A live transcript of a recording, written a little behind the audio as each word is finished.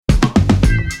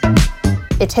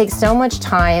It takes so much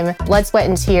time, blood, sweat,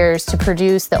 and tears to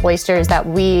produce the oysters that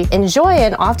we enjoy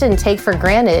and often take for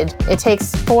granted. It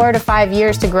takes 4 to 5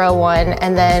 years to grow one,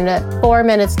 and then 4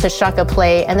 minutes to shuck a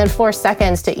plate, and then 4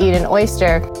 seconds to eat an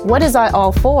oyster. What is that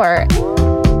all for?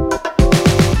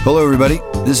 Hello, everybody.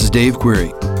 This is Dave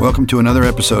Query. Welcome to another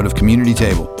episode of Community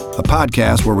Table, a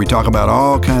podcast where we talk about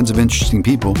all kinds of interesting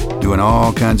people doing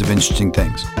all kinds of interesting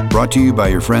things. Brought to you by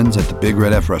your friends at the Big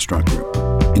Red F Restaurant Group.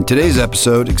 In today's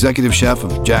episode, executive chef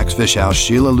of Jack's Fish House,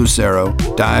 Sheila Lucero,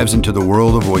 dives into the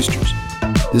world of oysters.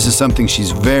 This is something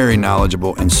she's very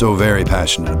knowledgeable and so very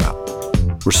passionate about.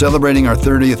 We're celebrating our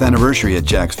 30th anniversary at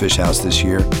Jack's Fish House this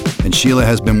year, and Sheila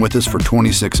has been with us for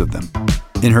 26 of them.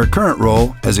 In her current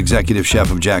role as executive chef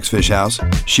of Jack's Fish House,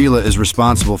 Sheila is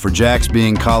responsible for Jack's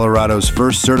being Colorado's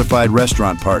first certified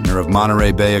restaurant partner of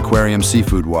Monterey Bay Aquarium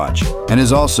Seafood Watch, and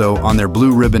is also on their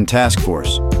Blue Ribbon Task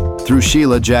Force. Through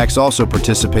Sheila, Jack's also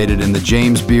participated in the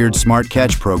James Beard Smart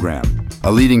Catch program,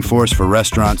 a leading force for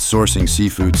restaurants sourcing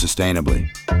seafood sustainably.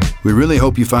 We really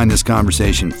hope you find this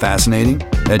conversation fascinating,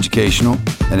 educational,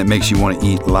 and it makes you want to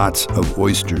eat lots of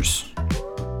oysters.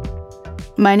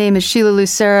 My name is Sheila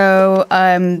Lucero.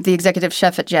 I'm the executive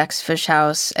chef at Jack's Fish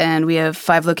House, and we have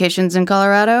 5 locations in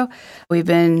Colorado. We've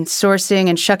been sourcing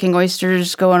and shucking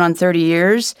oysters going on 30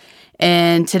 years,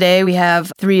 and today we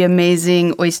have 3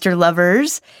 amazing oyster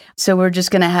lovers, so we're just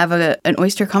going to have an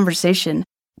oyster conversation.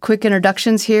 Quick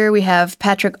introductions here. We have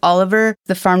Patrick Oliver,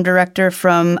 the farm director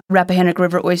from Rapphannock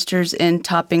River Oysters in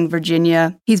Topping,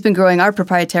 Virginia. He's been growing our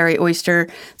proprietary oyster,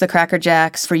 the Cracker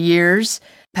Jacks, for years.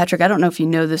 Patrick, I don't know if you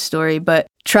know this story, but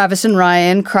Travis and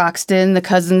Ryan Croxton, the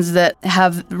cousins that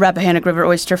have Rapphannock River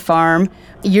Oyster Farm,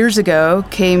 years ago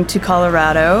came to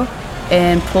Colorado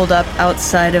and pulled up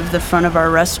outside of the front of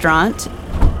our restaurant,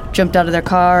 jumped out of their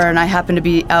car, and I happened to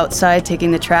be outside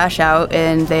taking the trash out,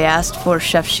 and they asked for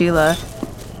Chef Sheila.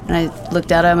 And I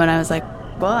looked at him and I was like,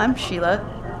 well, I'm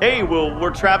Sheila. Hey, well, we're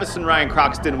Travis and Ryan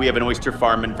Croxton. We have an oyster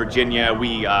farm in Virginia.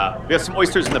 We have some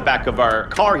oysters in the back of our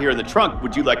car here in the trunk.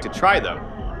 Would you like to try them?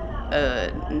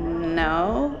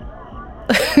 No.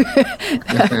 That's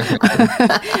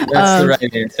the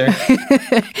right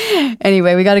answer.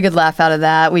 Anyway, we got a good laugh out of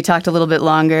that. We talked a little bit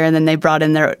longer, and then they brought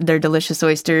in their delicious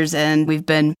oysters, and we've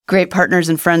been great partners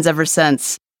and friends ever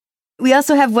since. We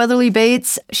also have Weatherly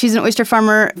Bates. She's an oyster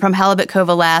farmer from Halibut Cove,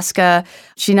 Alaska.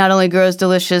 She not only grows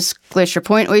delicious Glacier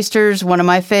Point oysters, one of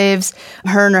my faves.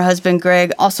 Her and her husband,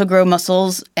 Greg, also grow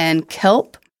mussels and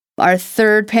kelp. Our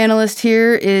third panelist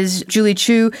here is Julie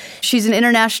Qiu. She's an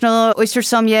international oyster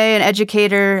sommelier and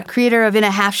educator, creator of In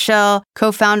a Half Shell,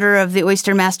 co-founder of the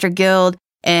Oyster Master Guild,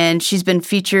 and she's been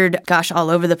featured, all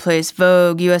over the place.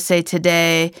 Vogue, USA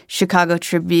Today, Chicago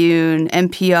Tribune,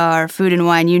 NPR, Food and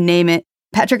Wine, you name it.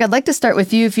 Patrick, I'd like to start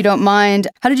with you, if you don't mind.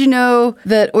 How did you know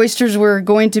that oysters were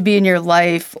going to be in your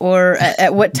life, or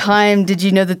at what time did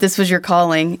you know that this was your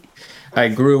calling? I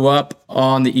grew up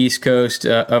on the East Coast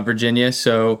of Virginia,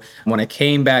 so when I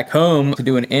came back home to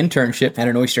do an internship at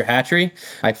an oyster hatchery,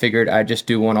 I figured I'd just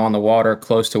do one on the water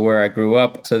close to where I grew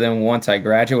up. So then once I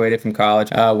graduated from college,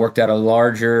 I worked at a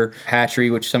larger hatchery,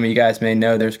 which some of you guys may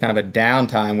know, there's kind of a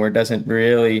downtime where it doesn't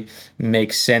really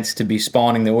make sense to be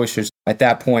spawning the oysters. At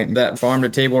that point, that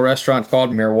farm-to-table restaurant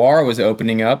called Miroir was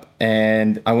opening up,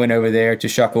 and I went over there to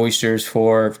shuck oysters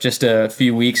for just a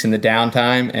few weeks in the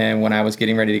downtime. And when I was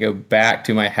getting ready to go back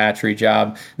to my hatchery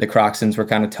job, the Croxtons were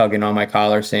kind of tugging on my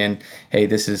collar saying, hey,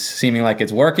 this is seeming like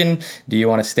it's working. Do you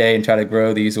want to stay and try to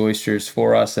grow these oysters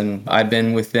for us? And I've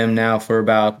been with them now for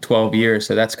about 12 years,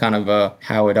 so that's kind of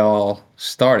how it all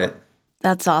started.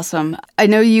 That's awesome. I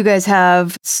know you guys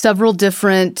have several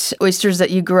different oysters that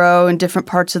you grow in different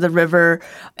parts of the river,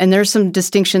 and there's some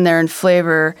distinction there in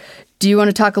flavor. Do you want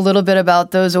to talk a little bit about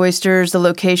those oysters, the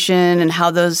location, and how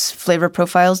those flavor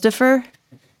profiles differ?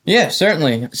 Yeah,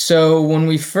 certainly. So when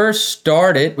we first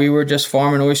started, we were just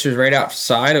farming oysters right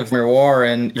outside of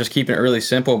Miroir and just keeping it really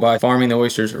simple by farming the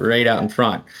oysters right out in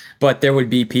front. But there would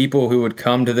be people who would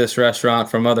come to this restaurant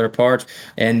from other parts,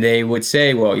 and they would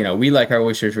say, well, we like our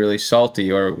oysters really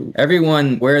salty, or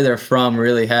everyone where they're from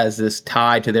really has this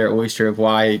tie to their oyster of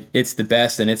why it's the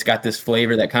best, and it's got this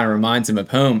flavor that kind of reminds them of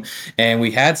home. And we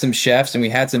had some chefs and we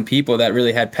had some people that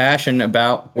really had passion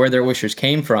about where their oysters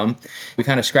came from. We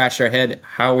kind of scratched our head,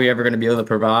 how are we ever going to be able to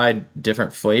provide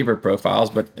different flavor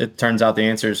profiles? But it turns out the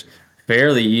answer is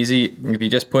fairly easy. If you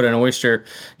just put an oyster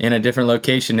in a different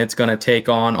location, it's going to take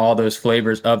on all those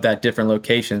flavors of that different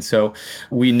location. So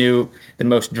we knew the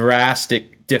most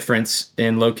drastic difference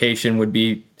in location would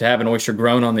be to have an oyster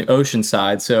grown on the ocean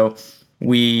side. So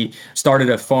we started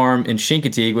a farm in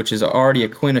Chincoteague, which is already a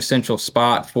quintessential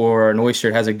spot for an oyster.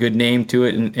 It has a good name to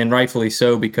it, and rightfully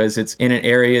so, because it's in an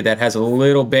area that has a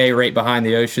little bay right behind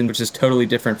the ocean, which is totally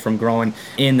different from growing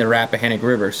in the Rappahannock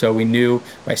River. So we knew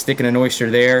by sticking an oyster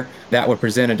there, that would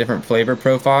present a different flavor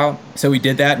profile. So we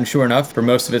did that, and sure enough, for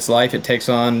most of its life, it takes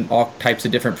on all types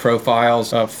of different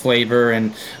profiles of flavor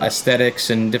and aesthetics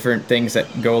and different things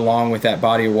that go along with that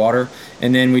body of water.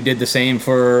 And then we did the same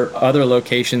for other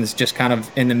locations just kind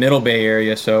of in the Middle Bay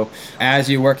area. So as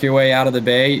you work your way out of the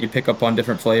bay, you pick up on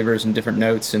different flavors and different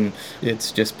notes, and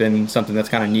it's just been something that's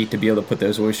kind of neat to be able to put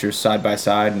those oysters side by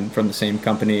side and from the same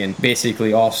company, and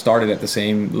basically all started at the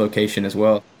same location as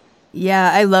well.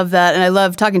 Yeah, I love that. And I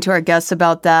love talking to our guests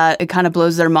about that. It kind of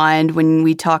blows their mind when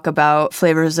we talk about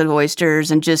flavors of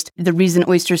oysters and just the reason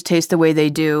oysters taste the way they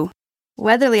do.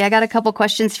 Weatherly, I got a couple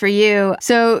questions for you.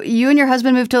 So you and your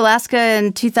husband moved to Alaska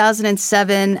in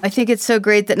 2007. I think it's so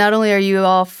great that not only are you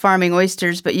all farming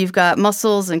oysters, but you've got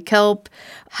mussels and kelp.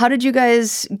 How did you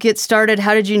guys get started?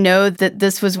 How did you know that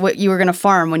this was what you were going to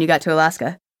farm when you got to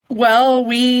Alaska? Well,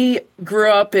 we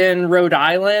grew up in Rhode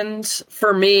Island.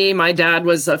 For me, my dad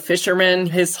was a fisherman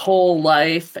his whole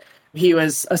life. He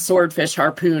was a swordfish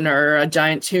harpooner, a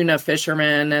giant tuna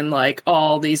fisherman, and like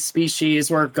all these species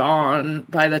were gone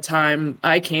by the time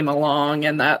I came along,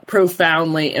 and that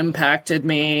profoundly impacted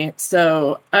me.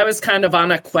 So I was kind of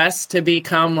on a quest to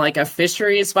become like a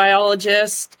fisheries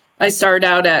biologist. I started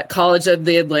out at College of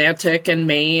the Atlantic in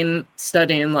Maine,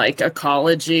 studying like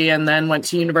ecology, and then went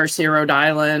to University of Rhode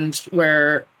Island,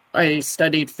 where I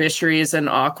studied fisheries and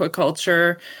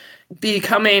aquaculture.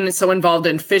 Becoming so involved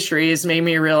in fisheries made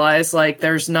me realize like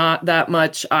there's not that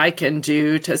much I can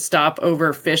do to stop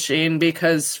overfishing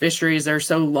because fisheries are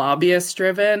so lobbyist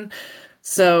driven.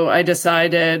 So I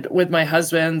decided with my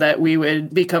husband that we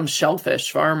would become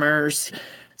shellfish farmers.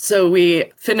 So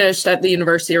we finished at the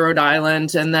University of Rhode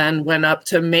Island and then went up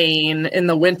to Maine in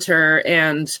the winter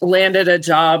and landed a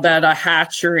job at a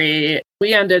hatchery.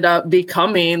 We ended up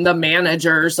becoming the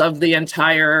managers of the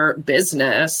entire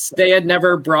business. They had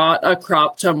never brought a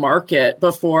crop to market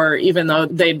before, even though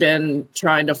they'd been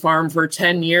trying to farm for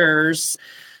 10 years.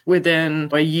 Within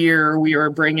a year, we were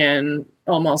bringing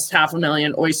almost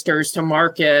 500,000 oysters to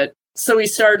market. So we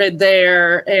started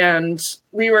there and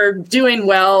we were doing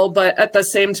well, but at the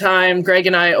same time, Greg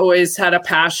and I always had a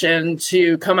passion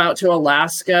to come out to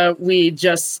Alaska. We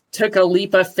just took a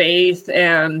leap of faith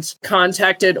and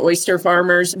contacted oyster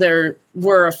farmers. There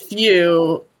were a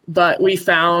few, but we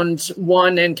found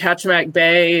one in Kachemak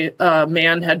Bay. A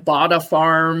man had bought a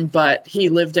farm, but he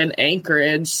lived in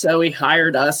Anchorage, so he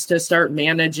hired us to start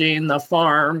managing the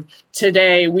farm.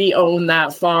 Today, we own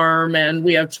that farm, and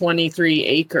we have 23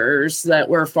 acres that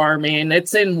we're farming.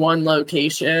 It's in one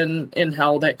location in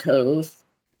Halibut Cove.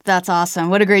 That's awesome.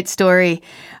 What a great story.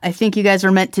 I think you guys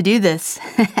were meant to do this.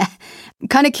 I'm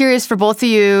kind of curious for both of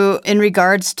you in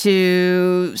regards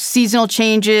to seasonal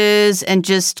changes and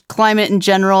just climate in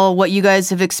general, what you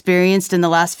guys have experienced in the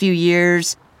last few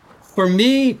years. For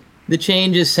me, the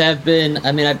changes have been,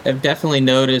 I've definitely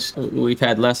noticed we've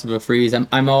had less of a freeze.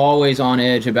 I'm always on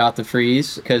edge about the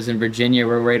freeze because in Virginia,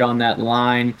 we're right on that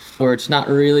line where it's not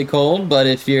really cold, but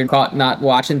if you're caught not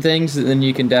watching things, then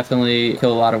you can definitely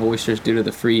kill a lot of oysters due to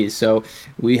the freeze. So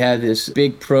we have this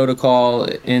big protocol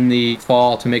in the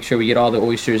fall to make sure we get all the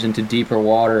oysters into deeper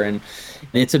water, and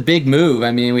it's a big move.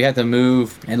 We have to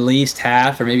move at least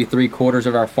half or maybe 3/4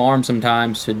 of our farm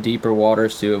sometimes to deeper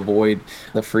waters to avoid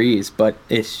the freeze. But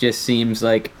it just seems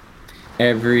like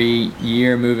every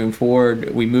year moving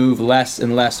forward, we move less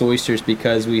and less oysters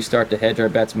because we start to hedge our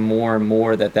bets more and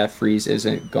more that freeze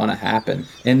isn't going to happen.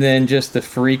 And then just the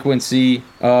frequency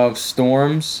of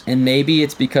storms. And maybe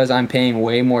it's because I'm paying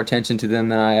way more attention to them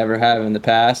than I ever have in the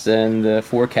past. And the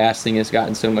forecasting has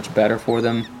gotten so much better for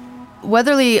them.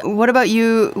 Weatherly, what about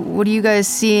you? What are you guys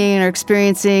seeing or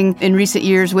experiencing in recent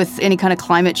years with any kind of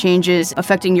climate changes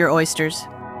affecting your oysters?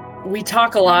 We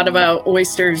talk a lot about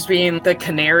oysters being the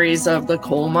canaries of the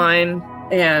coal mine,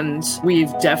 and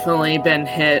we've definitely been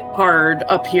hit hard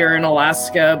up here in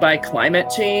Alaska by climate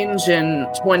change. In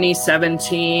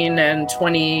 2017 and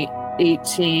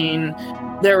 2018,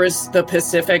 there was the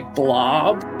Pacific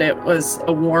blob. It was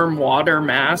a warm water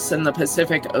mass in the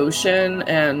Pacific Ocean,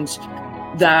 and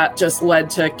that just led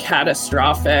to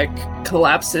catastrophic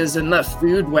collapses in the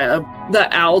food web.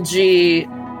 The algae,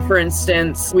 for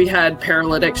instance, we had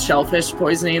paralytic shellfish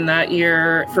poisoning that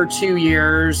year for 2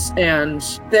 years, and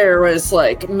there was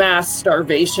like mass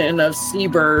starvation of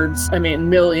seabirds.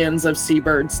 Millions of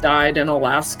seabirds died in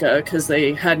Alaska because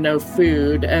they had no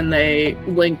food, and they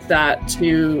linked that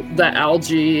to the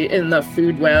algae in the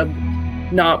food web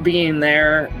not being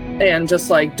there. and just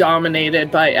like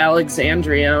dominated by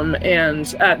Alexandrium.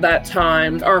 And at that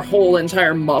time, our whole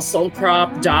entire mussel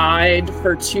crop died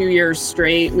for 2 years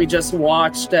straight. We just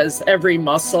watched as every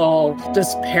mussel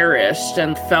just perished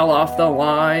and fell off the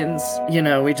lines.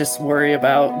 We just worry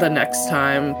about the next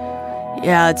time.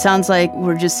 Yeah, it sounds like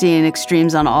we're just seeing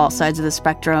extremes on all sides of the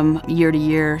spectrum year to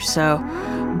year. So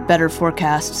better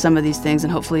forecast some of these things,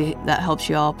 and hopefully that helps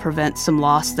you all prevent some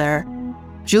loss there.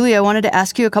 Julie, I wanted to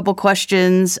ask you a couple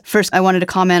questions. First, I wanted to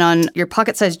comment on your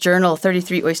pocket-sized journal,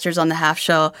 33 Oysters on the Half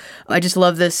Shell. I just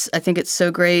love this. I think it's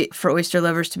so great for oyster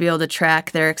lovers to be able to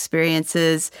track their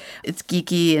experiences. It's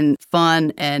geeky and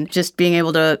fun, and just being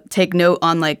able to take note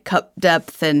on like cup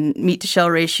depth and meat to shell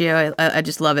ratio. I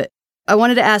just love it. I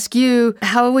wanted to ask you,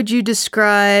 how would you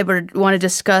describe or want to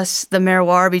discuss the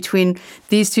terroir between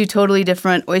these two totally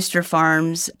different oyster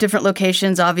farms? Different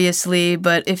locations, obviously,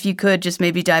 but if you could just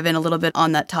maybe dive in a little bit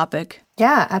on that topic.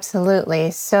 Yeah, absolutely.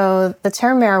 So the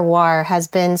term terroir has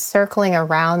been circling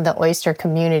around the oyster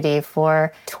community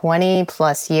for 20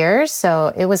 plus years.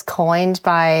 So it was coined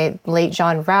by late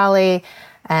John Rowley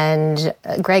and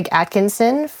Greg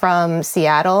Atkinson from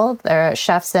Seattle. They're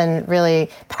chefs and really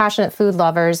passionate food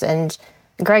lovers. And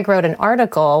Greg wrote an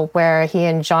article where he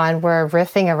and John were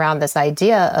riffing around this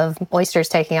idea of oysters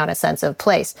taking on a sense of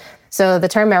place. So the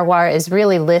term terroir is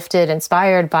really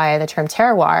inspired by the term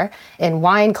terroir in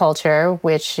wine culture,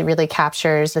 which really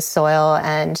captures the soil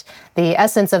and the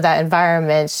essence of that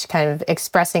environment kind of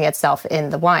expressing itself in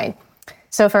the wine.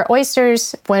 So for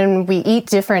oysters, when we eat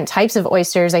different types of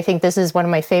oysters, I think this is one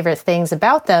of my favorite things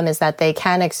about them is that they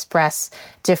can express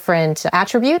different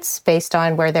attributes based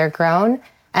on where they're grown.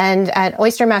 And at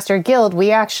Oyster Master Guild,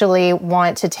 we actually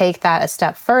want to take that a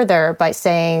step further by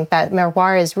saying that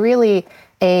terroir is really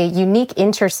a unique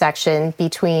intersection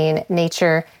between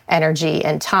nature, energy,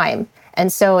 and time.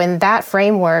 And so in that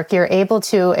framework, you're able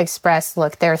to express,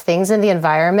 look, there are things in the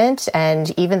environment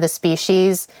and even the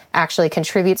species actually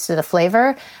contributes to the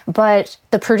flavor, but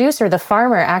the producer, the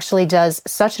farmer actually does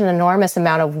such an enormous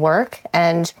amount of work,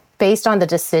 and based on the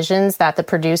decisions that the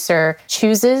producer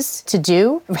chooses to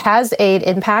do, has an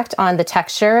impact on the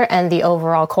texture and the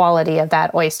overall quality of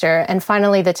that oyster. And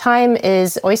finally, the time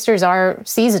is, oysters are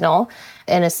seasonal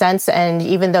in a sense, and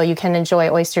even though you can enjoy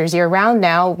oysters year-round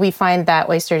now, we find that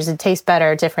oysters taste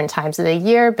better at different times of the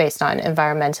year based on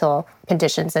environmental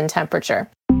conditions and temperature.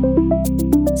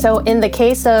 So in the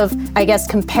case of,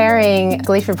 comparing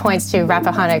Glacier Point's to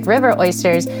Rappahannock River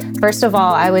oysters, first of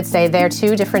all, I would say they're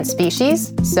two different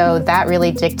species. So that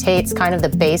really dictates kind of the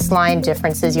baseline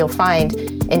differences you'll find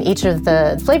in each of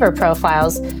the flavor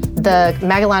profiles. The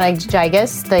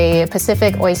Magellanic-Gigas, the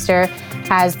Pacific oyster,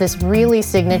 has this really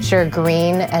signature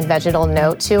green and vegetal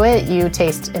note to it. You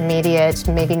taste immediate,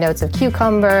 maybe notes of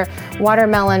cucumber,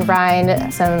 watermelon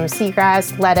rind, some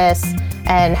seagrass, lettuce,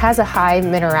 and has a high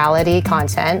minerality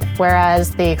content,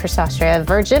 whereas the Chrysostrea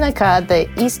virginica, the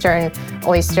eastern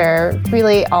oyster,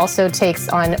 really also takes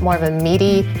on more of a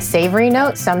meaty, savory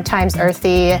note, sometimes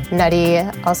earthy, nutty,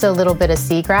 also a little bit of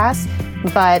seagrass.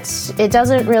 But it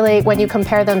doesn't really, when you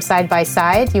compare them side by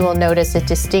side, you will notice a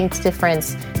distinct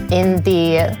difference in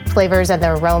the flavors and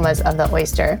the aromas of the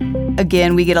oyster.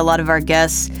 Again, we get a lot of our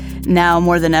guests now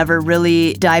more than ever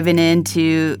really diving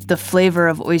into the flavor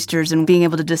of oysters and being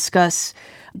able to discuss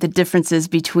the differences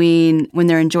between when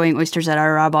they're enjoying oysters at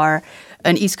our bar,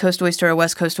 an East Coast oyster, a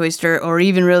West Coast oyster, or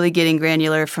even really getting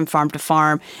granular from farm to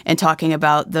farm and talking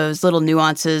about those little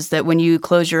nuances that when you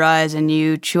close your eyes and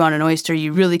you chew on an oyster,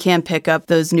 you really can pick up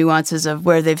those nuances of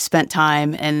where they've spent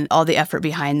time and all the effort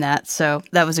behind that. So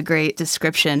that was a great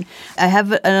description. I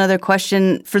have another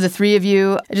question for the three of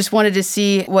you. I just wanted to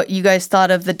see what you guys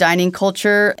thought of the dining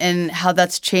culture and how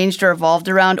that's changed or evolved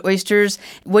around oysters.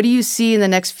 What do you see in the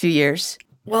next few years?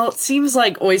 Well, it seems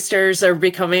like oysters are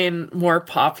becoming more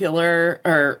popular,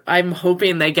 or I'm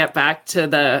hoping they get back to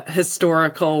the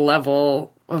historical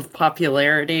level of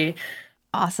popularity.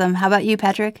 Awesome. How about you,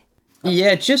 Patrick?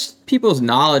 Yeah, just people's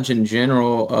knowledge in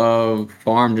general of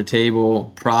farm to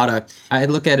table product. I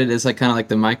look at it as like kind of like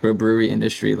the microbrewery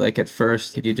industry. Like at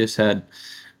first, if you just had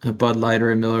a Bud Light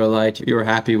or a Miller Lite, you were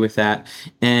happy with that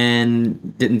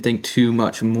and didn't think too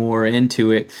much more into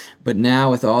it. But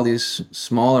now with all these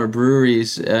smaller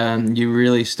breweries, you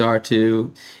really start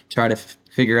to try to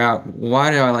figure out,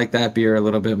 why do I like that beer a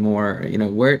little bit more? You know,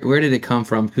 where did it come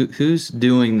from? Who's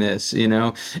doing this? You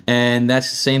know, and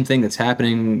that's the same thing that's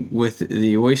happening with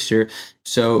the oyster.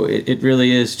 So it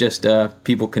really is just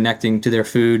people connecting to their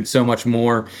food so much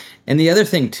more. And the other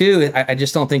thing, too, I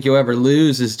just don't think you'll ever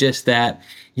lose is just that,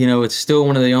 it's still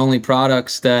one of the only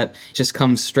products that just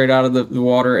comes straight out of the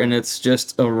water, and it's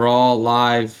just a raw,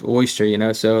 live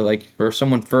oyster, So, like, for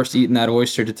someone first eating that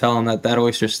oyster to tell them that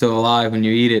oyster's still alive when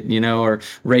you eat it, or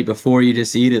right before you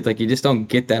just eat it, like, you just don't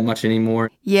get that much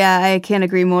anymore. Yeah, I can't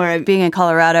agree more. Being in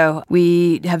Colorado,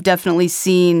 we have definitely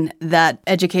seen that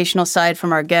educational side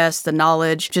from our guests, the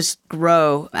knowledge just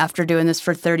grow after doing this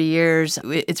for 30 years.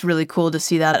 It's really cool to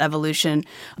see that evolution.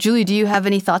 Julie, do you have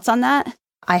any thoughts on that?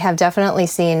 I have definitely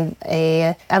seen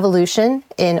a evolution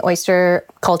in oyster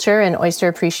culture and oyster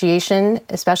appreciation,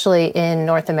 especially in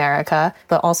North America,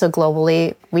 but also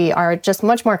globally. We are just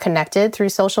much more connected through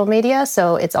social media,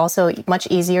 so it's also much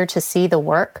easier to see the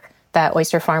work that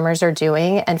oyster farmers are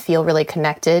doing and feel really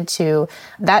connected to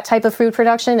that type of food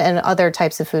production and other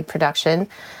types of food production.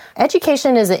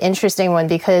 Education is an interesting one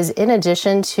because in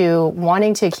addition to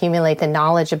wanting to accumulate the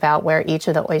knowledge about where each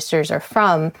of the oysters are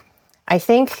from, I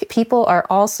think people are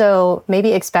also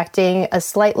maybe expecting a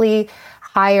slightly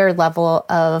higher level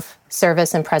of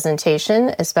service and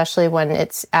presentation, especially when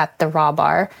it's at the raw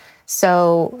bar.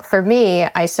 So for me,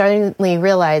 I suddenly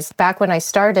realized back when I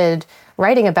started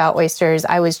writing about oysters,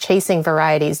 I was chasing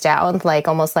varieties down, like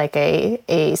almost like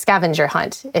a scavenger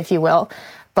hunt, if you will.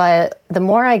 But the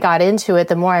more I got into it,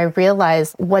 the more I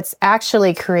realized what's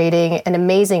actually creating an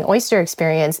amazing oyster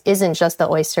experience isn't just the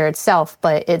oyster itself,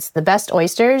 but it's the best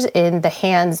oysters in the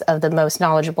hands of the most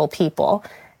knowledgeable people.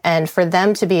 And for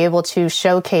them to be able to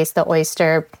showcase the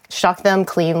oyster, shuck them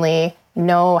cleanly,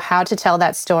 know how to tell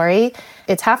that story,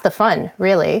 it's half the fun,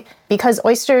 really. Because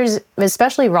oysters,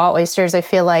 especially raw oysters, I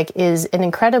feel like is an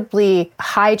incredibly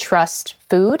high trust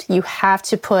food. You have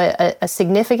to put a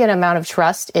significant amount of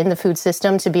trust in the food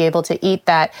system to be able to eat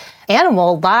that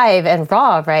animal live and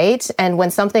raw, right? And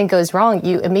when something goes wrong,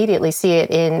 you immediately see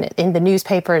it in the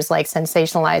newspapers, like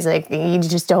sensationalizing, you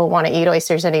just don't want to eat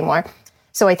oysters anymore.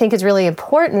 So I think it's really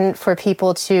important for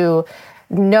people to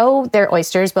know their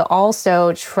oysters, but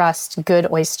also trust good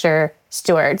oyster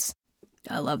stewards.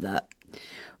 I love that.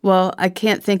 Well, I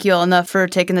can't thank you all enough for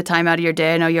taking the time out of your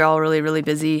day. I know you're all really, really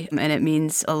busy, and it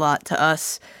means a lot to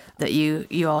us that you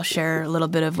all share a little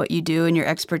bit of what you do and your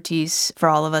expertise for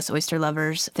all of us oyster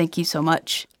lovers. Thank you so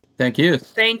much. Thank you.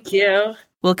 Thank you.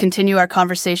 We'll continue our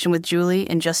conversation with Julie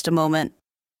in just a moment.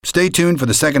 Stay tuned for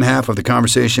the second half of the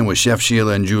conversation with Chef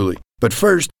Sheila and Julie. But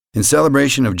first, in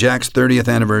celebration of Jack's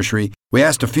 30th anniversary, we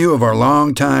asked a few of our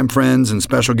longtime friends and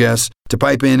special guests to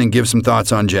pipe in and give some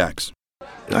thoughts on Jack's.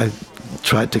 I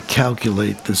tried to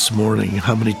calculate this morning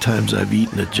how many times I've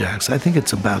eaten at Jack's. I think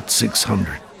it's about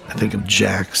 600. I think of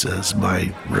Jack's as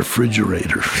my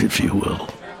refrigerator, if you will.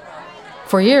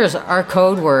 For years, our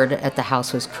code word at the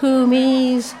house was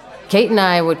Kumis. Kate and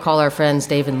I would call our friends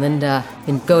Dave and Linda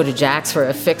and go to Jack's for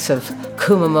a fix of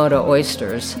Kumamoto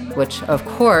oysters, which, of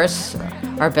course,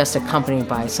 are best accompanied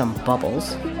by some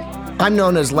bubbles. I'm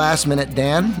known as Last Minute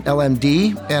Dan,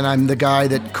 LMD, and I'm the guy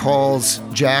that calls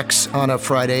Jack's on a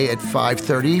Friday at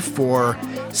 5:30 for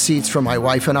seats for my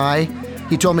wife and I.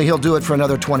 He told me he'll do it for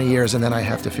another 20 years, and then I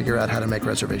have to figure out how to make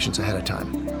reservations ahead of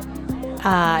time.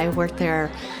 I worked there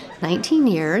 19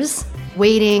 years,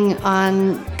 waiting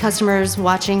on customers,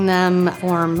 watching them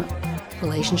form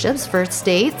relationships, first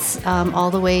dates, all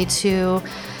the way to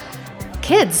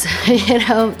kids.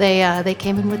 They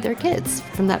came in with their kids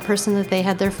from that person that they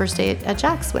had their first date at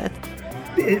Jack's with.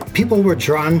 People were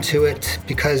drawn to it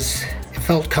because it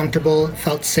felt comfortable, it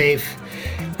felt safe,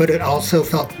 but it also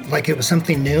felt like it was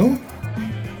something new.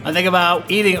 I think about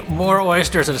eating more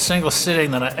oysters in a single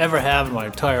sitting than I ever have in my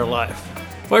entire life.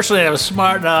 Fortunately, I was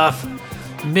smart enough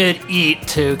mid-eat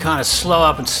to kind of slow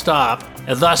up and stop,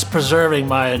 and thus preserving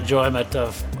my enjoyment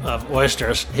of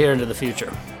oysters here into the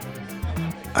future.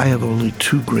 I have only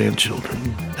 2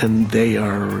 grandchildren, and they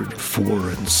are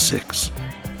 4 and 6.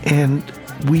 And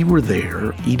we were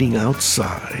there eating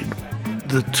outside.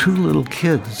 The 2 little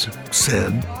kids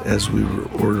said, as we were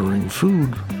ordering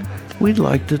food, we'd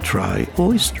like to try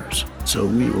oysters. So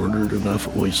we ordered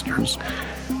enough oysters,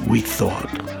 we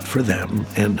thought, for them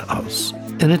and us.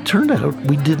 And it turned out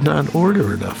we did not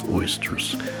order enough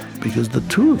oysters because the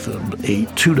 2 of them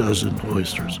ate 2 dozen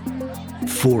oysters.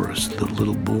 Forrest, the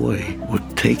little boy,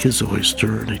 would take his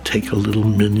oyster and he'd take a little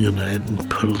mignonette and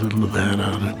put a little of that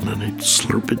on it, and then he'd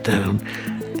slurp it down.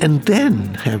 And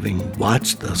then, having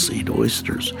watched us eat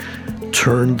oysters,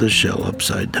 turned the shell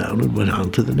upside down and went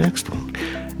on to the next one.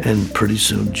 And pretty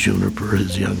soon Juniper,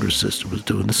 his younger sister, was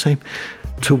doing the same.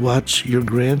 To watch your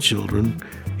grandchildren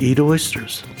eat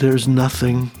oysters, there's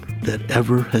nothing that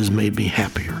ever has made me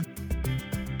happier.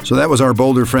 So that was our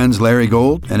Boulder friends Larry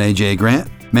Gold and AJ Grant,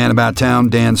 Man About Town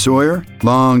Dan Sawyer,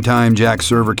 longtime Jack's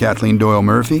server Kathleen Doyle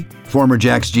Murphy, former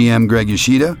Jack's GM Greg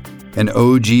Yoshida, and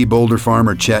OG Boulder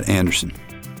farmer Chet Anderson.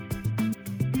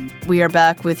 We are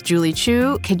back with Julie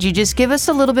Qiu. Could you just give us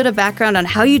a little bit of background on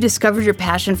how you discovered your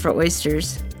passion for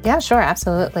oysters? Yeah, sure,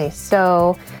 absolutely.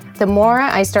 So the more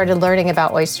I started learning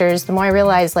about oysters, the more I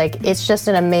realized it's just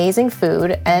an amazing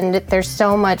food and there's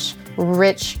so much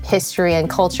rich history and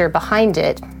culture behind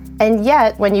it. And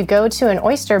yet, when you go to an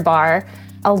oyster bar,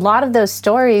 a lot of those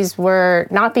stories were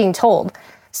not being told.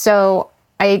 So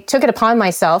I took it upon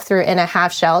myself through In a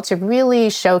Half Shell to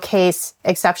really showcase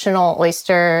exceptional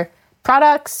oyster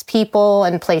products, people,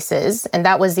 and places. And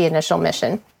that was the initial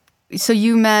mission. So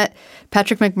you met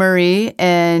Patrick McMurray,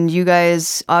 and you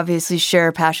guys obviously share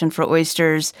a passion for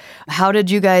oysters. How did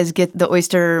you guys get the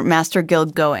Oyster Master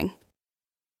Guild going?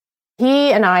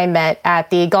 He and I met at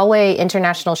the Galway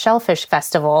International Shellfish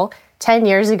Festival 10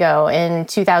 years ago in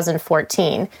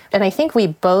 2014. And I think we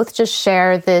both just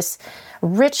share this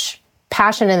rich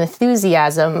passion and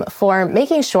enthusiasm for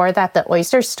making sure that the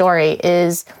oyster story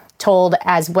is told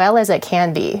as well as it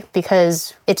can be,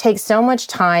 because it takes so much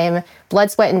time, blood,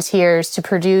 sweat, and tears to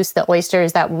produce the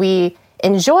oysters that we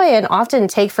enjoy and often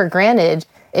take for granted.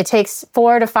 It takes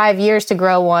 4 to 5 years to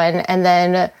grow one, and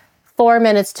then 4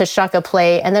 minutes to shuck a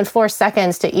plate, and then 4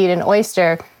 seconds to eat an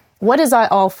oyster. What is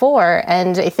that all for?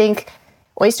 And I think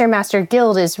Oyster Master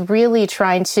Guild is really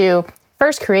trying to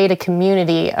first create a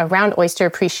community around oyster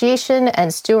appreciation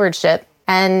and stewardship,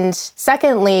 and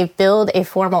secondly, build a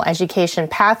formal education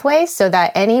pathway so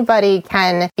that anybody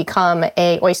can become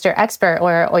an oyster expert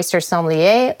or oyster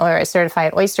sommelier or a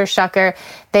certified oyster shucker.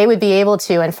 They would be able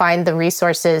to and find the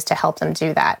resources to help them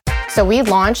do that. So we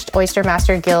launched Oyster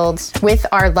Master Guild with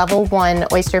our Level 1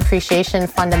 Oyster Appreciation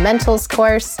Fundamentals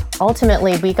course.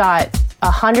 Ultimately, we got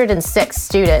 106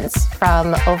 students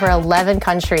from over 11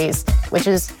 countries, which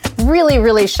is really,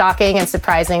 really shocking and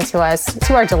surprising to us,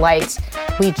 to our delight.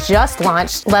 We just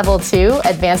launched Level 2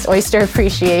 Advanced Oyster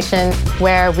Appreciation,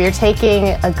 where we're taking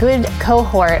a good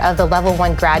cohort of the Level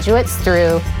 1 graduates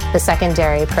through the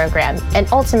secondary program. And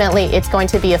ultimately, it's going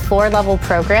to be a 4-level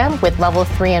program with Level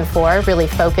 3 and 4 really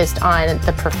focused on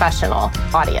the professional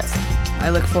audience. I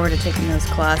look forward to taking those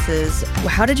classes.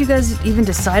 How did you guys even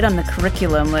decide on the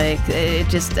curriculum? I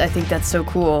think that's so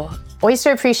cool.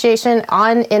 Oyster appreciation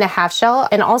in a half shell,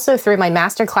 and also through my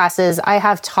master classes, I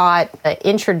have taught an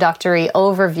introductory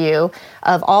overview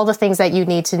of all the things that you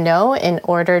need to know in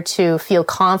order to feel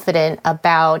confident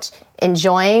about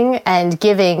enjoying and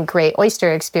giving great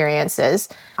oyster experiences.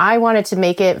 I wanted to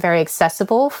make it very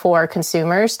accessible for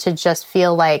consumers to just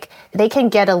feel like they can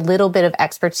get a little bit of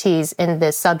expertise in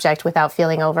this subject without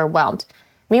feeling overwhelmed.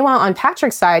 Meanwhile, on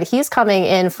Patrick's side, he's coming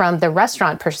in from the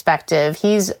restaurant perspective.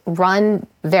 He's run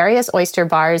various oyster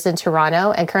bars in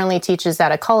Toronto and currently teaches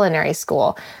at a culinary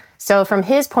school. So from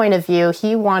his point of view,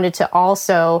 he wanted to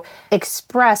also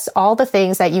express all the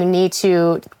things that you need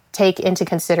to take into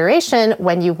consideration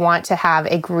when you want to have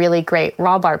a really great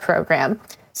raw bar program.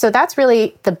 So that's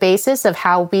really the basis of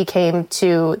how we came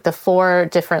to the 4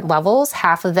 different levels,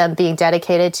 half of them being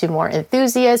dedicated to more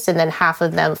enthusiasts and then half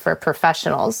of them for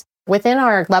professionals. Within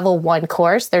our Level 1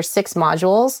 course, there's 6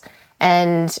 modules,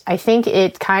 and I think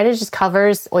it kind of just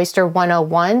covers Oyster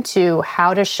 101 to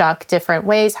how to shuck different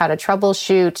ways, how to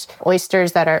troubleshoot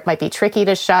oysters that might be tricky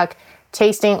to shuck,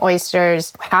 tasting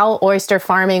oysters, how oyster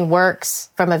farming works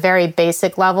from a very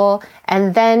basic level.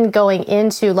 And then going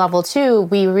into Level 2,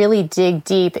 we really dig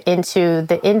deep into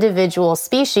the individual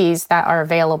species that are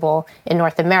available in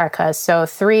North America. So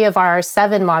 3 of our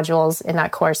 7 modules in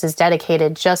that course is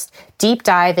dedicated just deep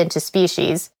dive into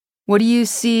species. What do you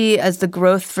see as the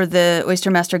growth for the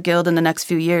Oyster Master Guild in the next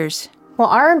few years? Well,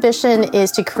 our ambition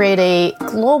is to create a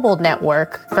global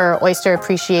network for oyster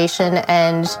appreciation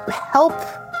and help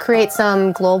create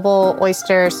some global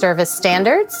oyster service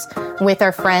standards with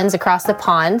our friends across the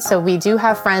pond. So we do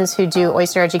have friends who do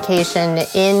oyster education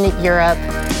in Europe,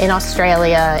 in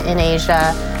Australia, in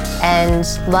Asia, and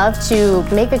love to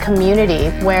make a community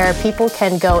where people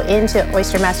can go into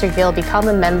Oyster Master Guild, become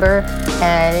a member,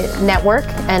 and network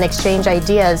and exchange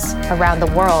ideas around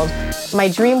the world. My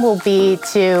dream will be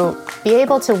to be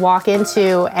able to walk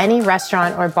into any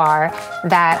restaurant or bar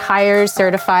that hires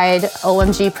certified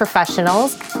OMG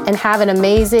professionals and have an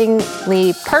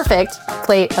amazingly perfect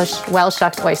plate of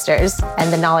well-shucked oysters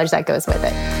and the knowledge that goes with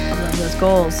it. I love those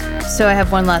goals. So I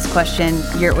have one last question.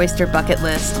 Your oyster bucket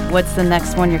list. What's the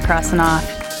next one you're crossing off?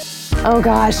 Oh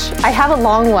gosh, I have a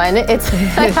long one.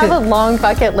 I have a long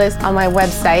bucket list on my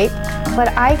website. But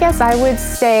I guess I would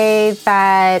say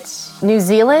that New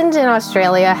Zealand and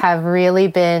Australia have really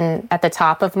been at the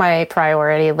top of my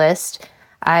priority list.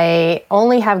 I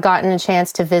only have gotten a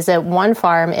chance to visit one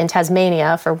farm in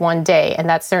Tasmania for one day, and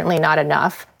that's certainly not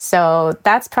enough. So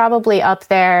that's probably up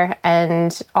there.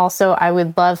 And also, I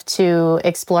would love to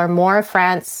explore more of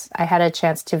France. I had a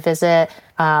chance to visit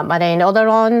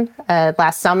Marais-Nolderon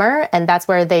last summer, and that's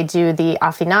where they do the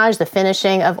affinage, the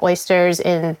finishing of oysters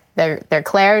in their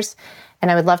clairs. And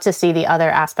I would love to see the other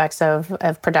aspects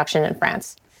of production in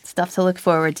France. Stuff to look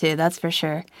forward to, that's for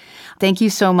sure. Thank you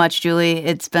so much, Julie.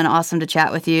 It's been awesome to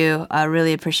chat with you. I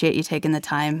really appreciate you taking the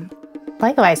time.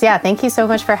 Likewise, yeah. Thank you so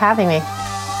much for having me.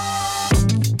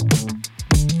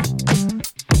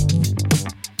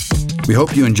 We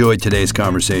hope you enjoyed today's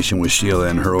conversation with Sheila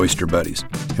and her oyster buddies.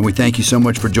 And we thank you so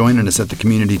much for joining us at the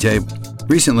community table.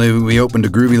 Recently, we opened a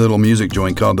groovy little music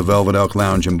joint called the Velvet Elk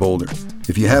Lounge in Boulder.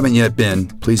 If you haven't yet been,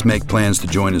 please make plans to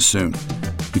join us soon.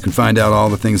 You can find out all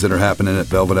the things that are happening at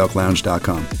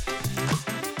velvetelklounge.com.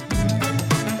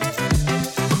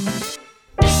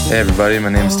 Hey everybody, my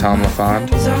name is Thom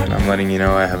LaFond, and I'm letting you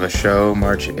know I have a show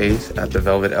March 8th at the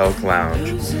Velvet Elk Lounge.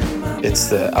 It's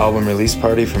the album release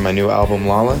party for my new album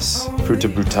Lawless.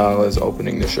 Fruta Brutal is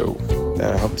opening the show, and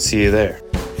I hope to see you there.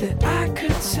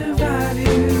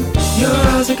 Your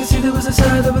eyes, I could see there was a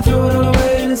side that would throw it all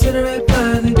away and incinerate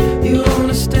blindly. You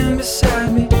wanna stand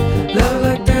beside me, love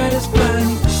like that is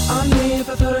blinding on me. If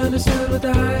I thought I understood what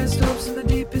the highest